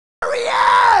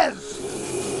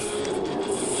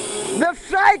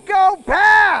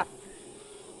psychopath!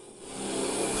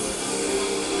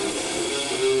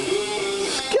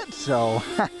 Skitzo.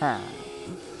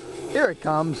 Here it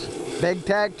comes. Big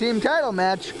tag team title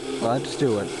match. Let's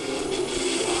do it.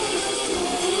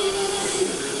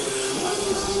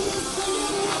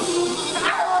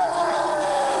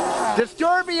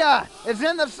 Disturbia is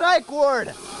in the psych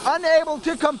ward, unable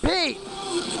to compete.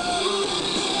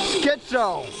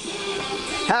 Skitzo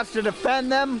has to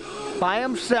defend them by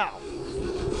himself.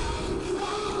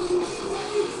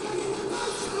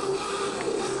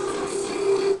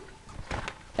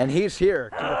 And he's here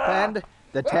to defend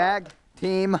the tag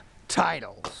team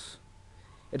titles.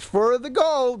 It's for the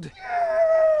gold.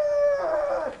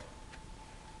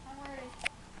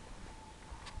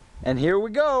 And here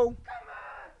we go.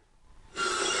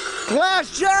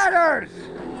 Glass shatters!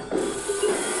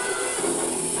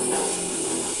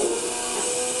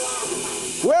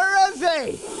 Where is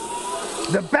he?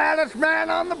 The baddest man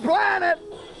on the planet!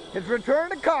 His return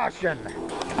to caution.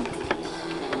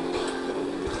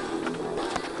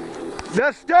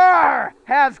 The star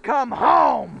has come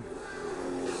home!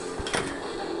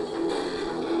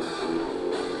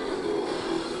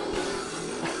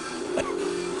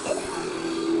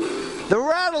 The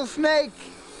rattlesnake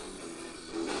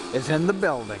is in the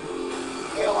building.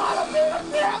 You wanna be a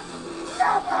ship?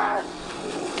 Never!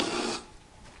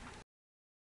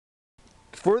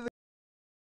 For the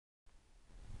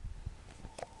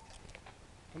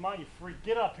Come on, you freak.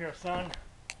 Get up here, son.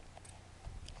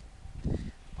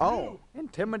 Oh,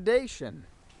 intimidation.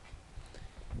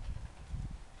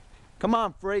 Come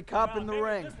on, freak, hop in the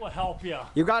ring. This will help you.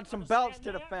 You got some belts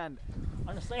to defend.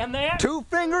 Understand that?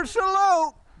 2-finger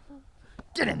salute.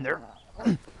 Get in there.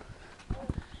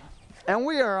 And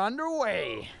we are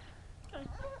underway.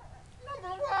 Number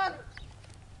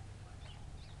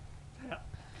 1.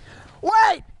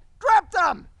 Wait! Drop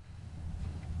them!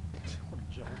 What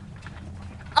a joke.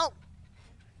 Oh!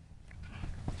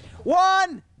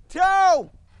 1, 2!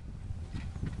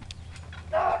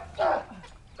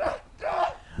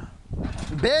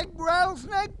 Big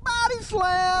rattlesnake body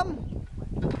slam!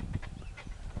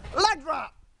 Leg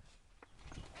drop!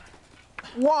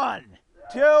 1,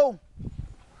 2.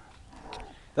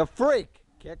 The freak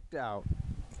kicked out.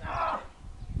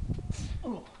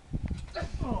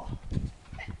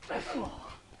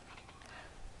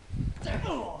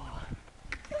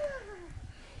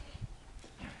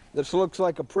 This looks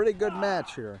like a pretty good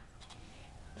match here.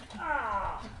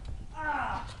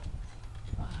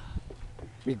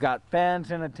 We've got fans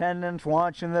in attendance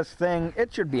watching this thing.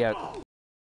 It should be a...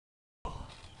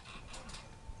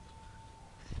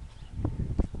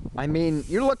 I mean,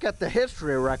 you look at the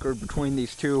history record between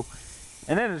these two,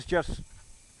 and it is just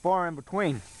far in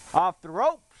between. Off the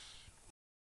ropes.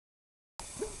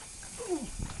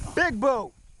 Big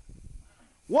boot.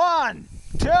 1,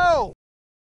 2.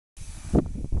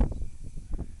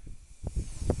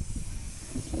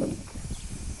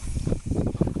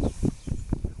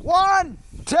 One,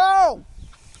 2.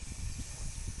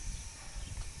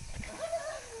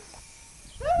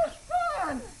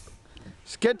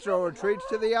 Skitzo retreats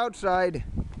to the outside.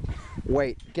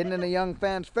 Wait, getting in a young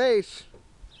fan's face.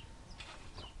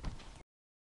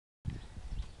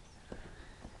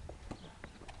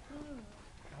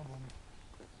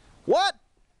 What?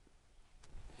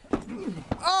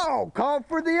 Oh, call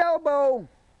for the elbow.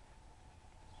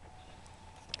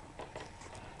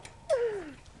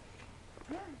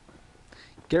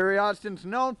 Gary Austin's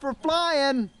known for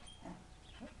flying.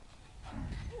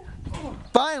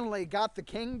 Finally got the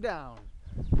king down.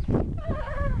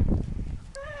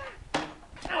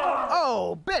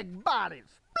 Oh, big body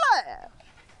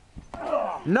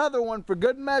splash. Another one for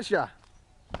good measure.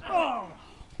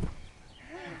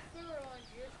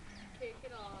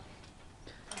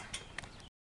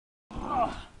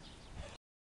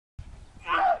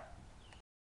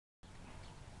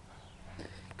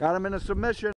 Got him in a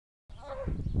submission.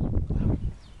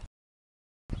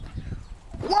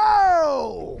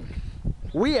 Whoa!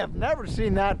 We have never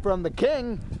seen that from the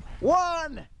king.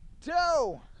 1,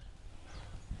 2.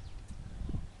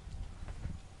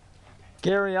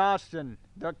 Gary Austin,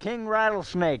 the King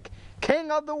Rattlesnake,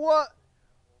 king of the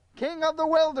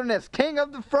wilderness, king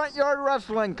of the Front Yard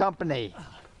Wrestling Company.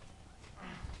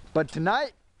 But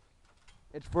tonight,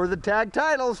 it's for the tag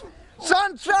titles.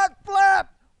 Sunset Flip!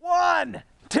 1,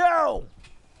 2.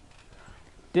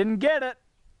 Didn't get it.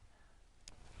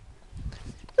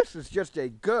 This is just a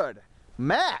good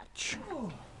match.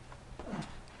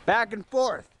 Back and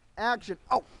forth. Action.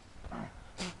 Oh.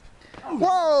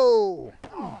 Whoa.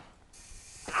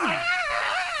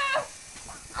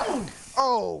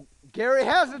 Oh, Gary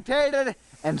hesitated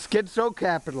and Skitzo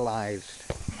capitalized.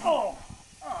 Oh.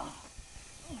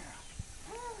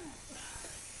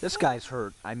 This guy's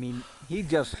hurt. I mean, he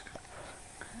just...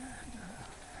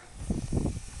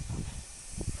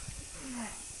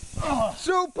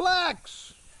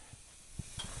 Suplex!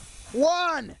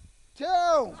 1, 2.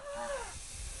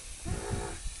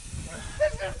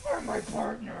 This is for my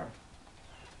partner.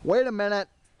 Wait a minute.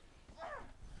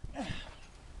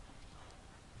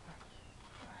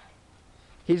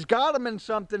 He's got him in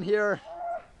something here.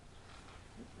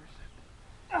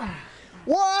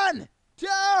 1, 2.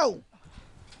 And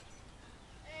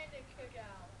a kick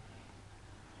out.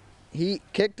 He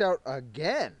kicked out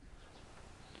again.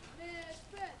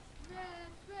 Misfits.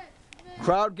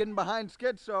 Crowd getting behind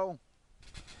Skitzo.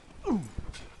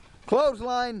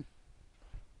 Clothesline.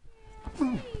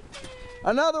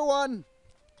 Another one.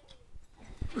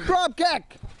 Drop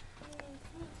kick.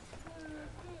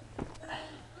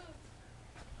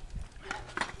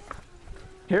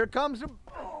 Here comes a...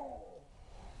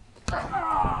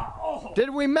 Did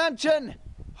we mention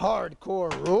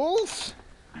hardcore rules?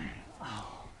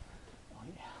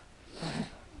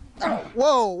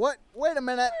 Whoa, what? Wait a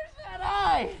minute. Where's that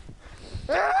eye?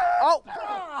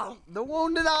 Oh, the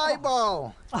wounded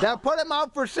eyeball. That put him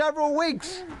out for several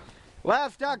weeks.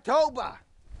 Last October.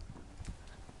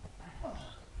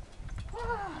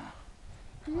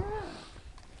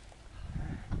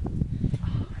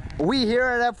 We here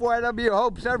at FYW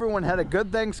hopes everyone had a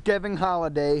good Thanksgiving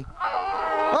holiday.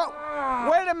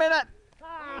 Oh, wait a minute.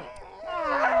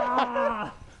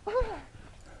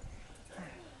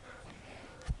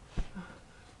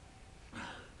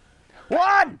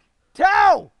 One,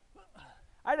 two.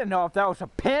 I didn't know if that was a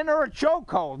pin or a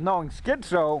chokehold, knowing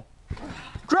Skitzo.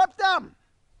 Tripped him.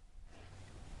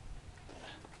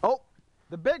 Oh,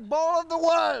 the big bull of the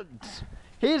woods.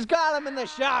 He's got him in the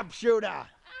sharpshooter.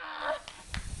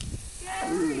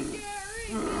 Gary.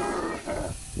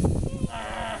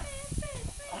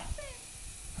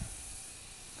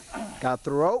 Got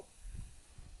the rope.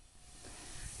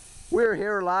 We're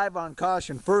here live on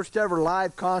Caution. First ever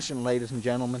live Caution, ladies and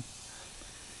gentlemen.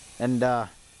 And,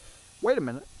 wait a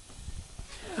minute.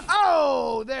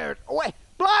 Oh, there. Wait,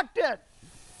 blocked it.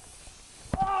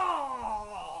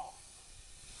 Oh.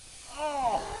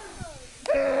 Oh.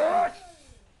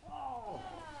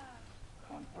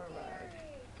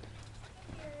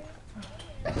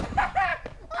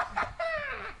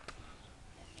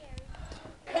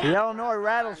 The Illinois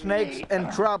Rattlesnakes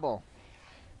in trouble.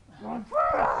 Going for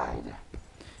a ride.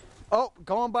 Oh,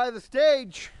 going by the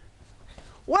stage.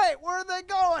 Wait, where are they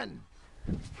going?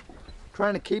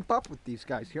 Trying to keep up with these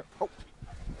guys here. Oh.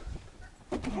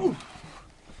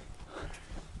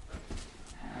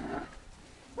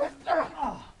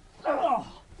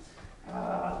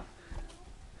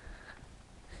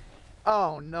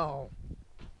 Oh no.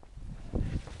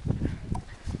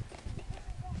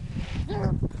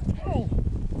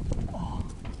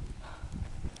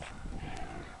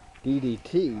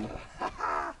 DDT.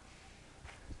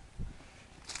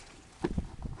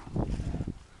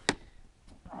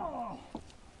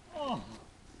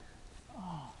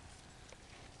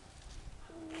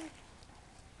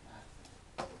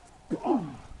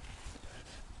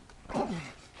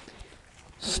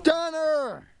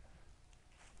 Stunner.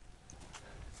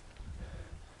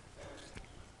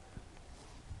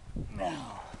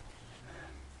 Now.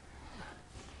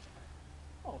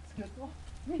 Oh, Skitzo.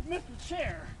 Mr.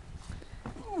 Chair.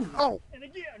 Oh. And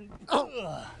again. Oh.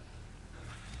 Ugh.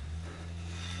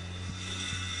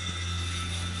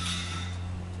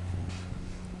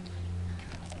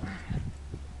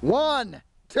 One,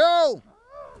 two.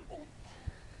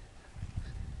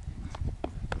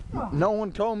 No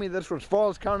one told me this was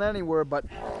Falls Count Anywhere, but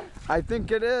I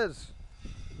think it is.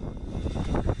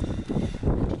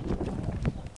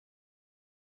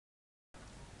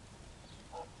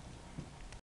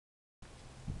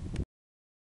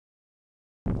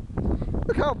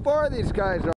 Look how far these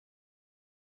guys are.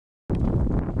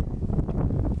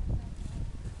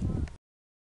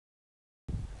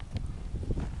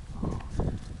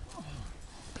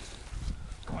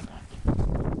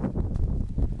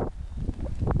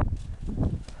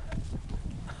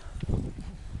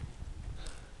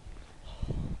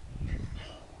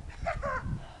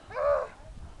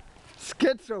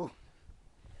 Skitzo,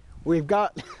 we've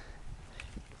got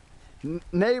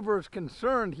neighbors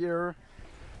concerned here.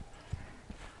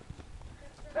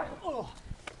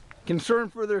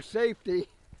 Concerned for their safety.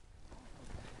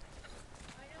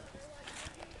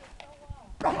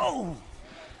 Oh.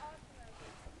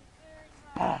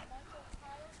 I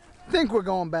think we're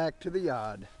going back to the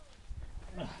yard.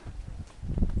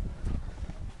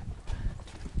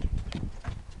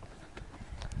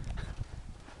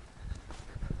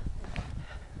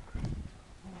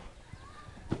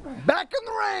 Back in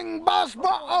the ring, boss.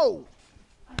 Oh!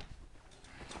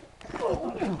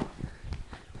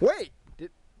 Wait.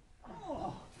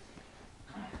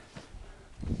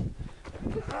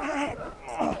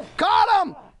 Caught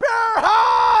him! Bear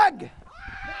hug!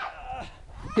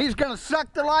 He's gonna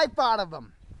suck the life out of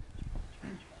him.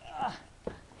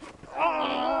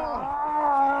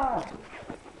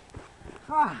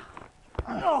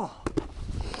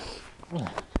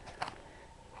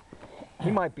 He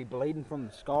might be bleeding from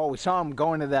the skull. We saw him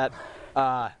going to that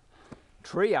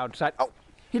tree outside. Oh,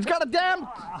 he's got a damn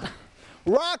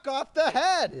rock off the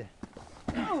head.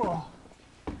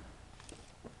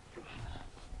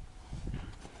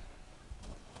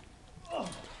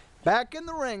 Back in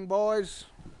the ring, boys.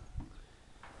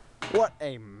 What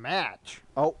a match.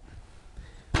 Oh.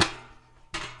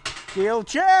 Steel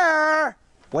chair.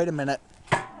 Wait a minute.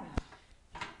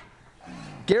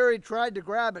 Gary tried to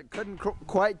grab it, couldn't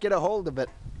quite get a hold of it.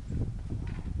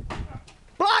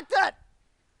 Blocked it!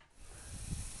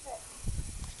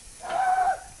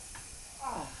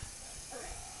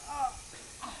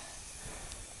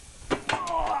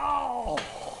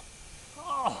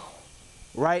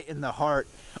 Right in the heart.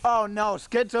 Oh no,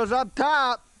 Skitzo's up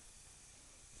top.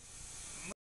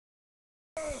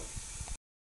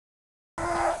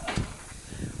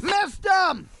 Missed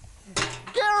him!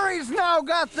 Gary's now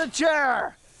got the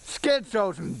chair.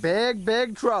 Skitzo's in big,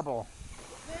 big trouble.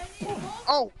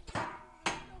 Oh.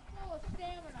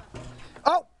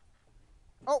 Oh.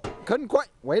 Oh, couldn't quite.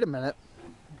 Wait a minute.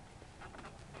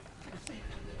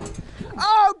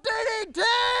 Oh,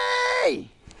 DDT!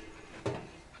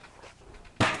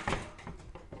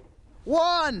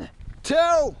 1,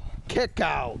 2, kick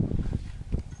out.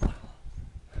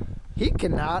 He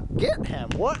cannot get him.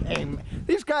 What a...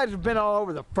 These guys have been all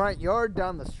over the front yard,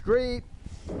 down the street.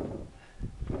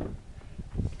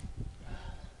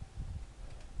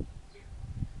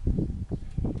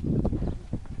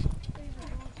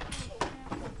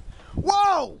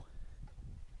 Whoa!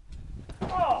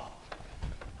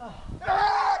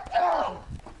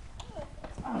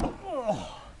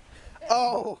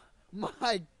 Oh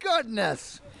my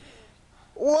goodness!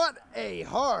 What a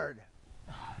hard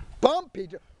bump he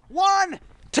just... 1,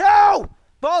 2!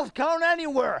 Both count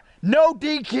anywhere. No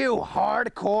DQ.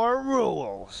 Hardcore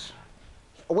rules.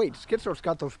 Oh wait, Skitzo's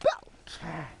got those belts.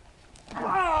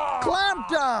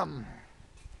 Clamped him!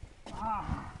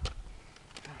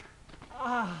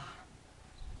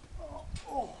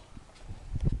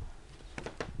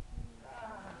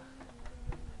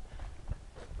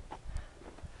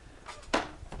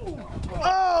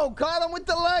 Oh, caught him with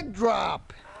the leg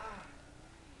drop.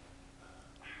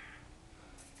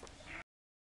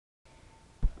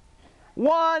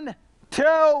 One,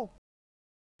 two,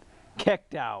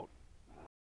 kicked out.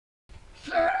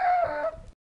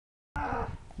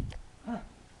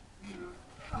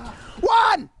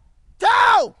 1,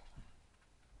 2!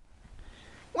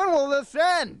 When will this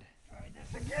end? Try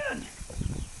this again.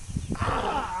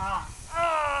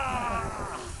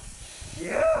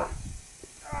 Yeah.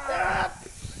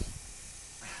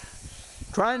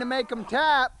 Trying to make him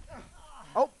tap.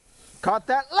 Oh, caught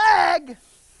that leg.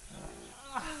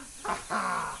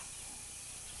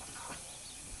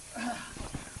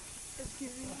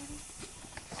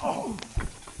 Oh.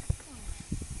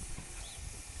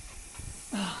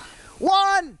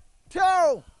 1,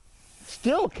 2.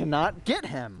 Still cannot get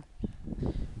him.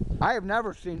 I have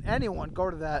never seen anyone go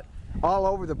to that all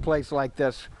over the place like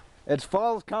this. It's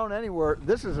Falls Count Anywhere.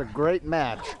 This is a great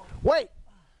match. Wait.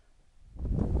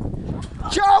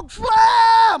 Choke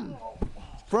slam!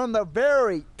 From the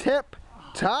very tip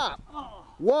top.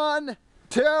 1,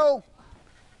 2.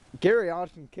 Gary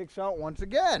Austin kicks out once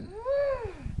again.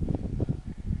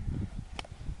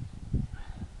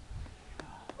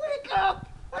 Wake up!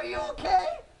 Are you okay?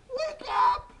 Wake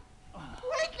up!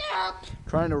 Wake up!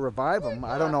 Trying to revive him.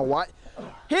 I don't know why.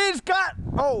 He's got...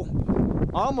 Oh,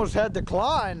 almost had the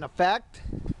claw in effect.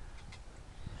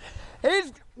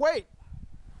 He's... Wait.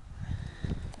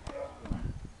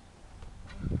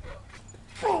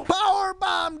 Power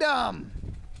bombed him.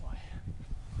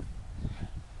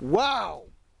 Wow.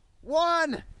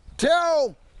 1,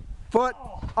 2. Foot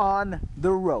on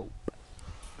the rope.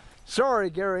 Sorry,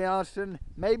 Gary Austin.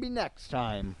 Maybe next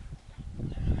time.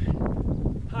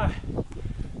 Hi.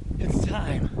 It's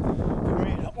time for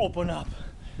me to open up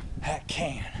that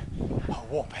can of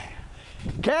whoop ass.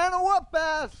 Can of whoop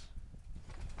ass.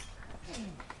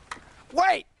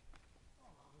 Wait.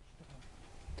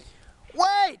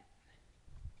 Wait.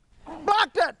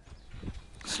 Blocked it.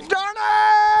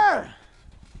 Stunner.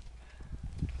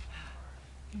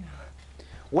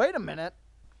 Wait a minute.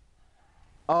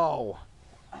 Oh.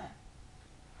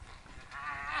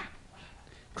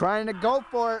 trying to go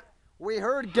for it. We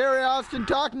heard Gary Austin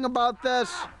talking about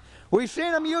this. We've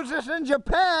seen him use this in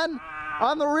Japan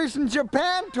on the recent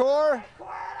Japan tour.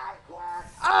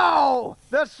 Oh,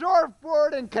 the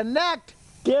surfboard and connect.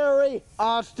 Gary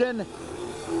Austin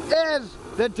is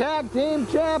the tag team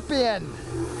champion.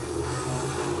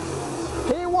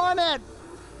 He won it.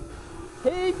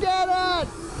 He did it.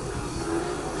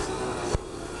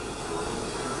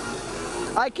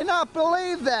 I cannot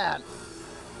believe that.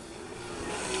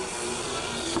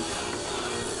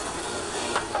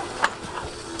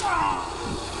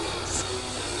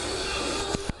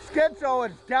 Skitzo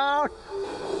is down.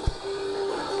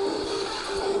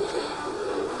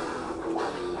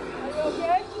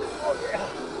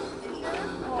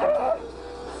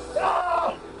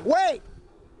 Wait!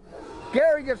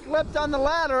 Gary just slipped on the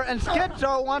ladder and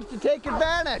Skitzo wants to take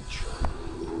advantage.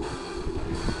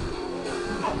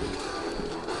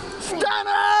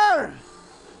 Stunner!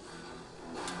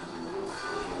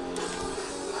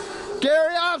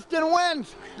 Gary Austin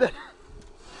wins the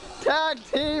tag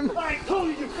team. I told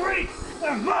you to freak!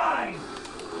 They're mine!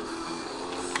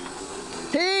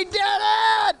 He did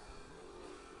it!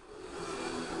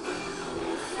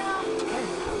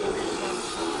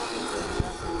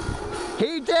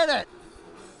 He did it!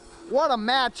 What a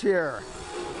match here.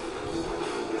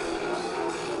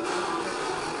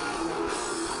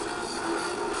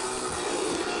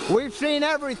 We've seen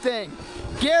everything.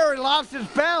 Gary lost his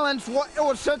balance. It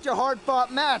was such a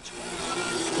hard-fought match.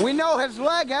 We know his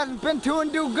leg hasn't been too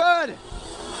good.